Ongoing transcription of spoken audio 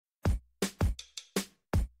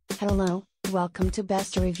Hello, welcome to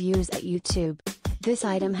Best Reviews at YouTube. This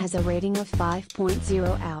item has a rating of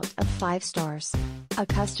 5.0 out of 5 stars. A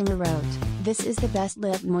customer wrote, "This is the best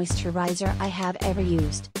lip moisturizer I have ever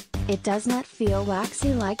used. It does not feel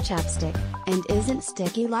waxy like chapstick, and isn't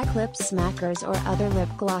sticky like lip smackers or other lip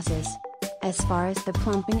glosses. As far as the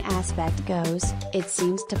plumping aspect goes, it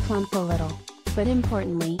seems to plump a little. But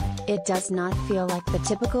importantly, it does not feel like the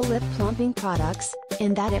typical lip plumping products,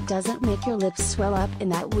 in that it doesn't make your lips swell up in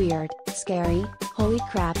that weird, scary, holy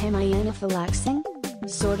crap am I anaphylaxing?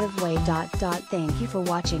 Sort of way. Thank you for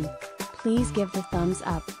watching. Please give the thumbs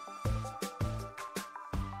up.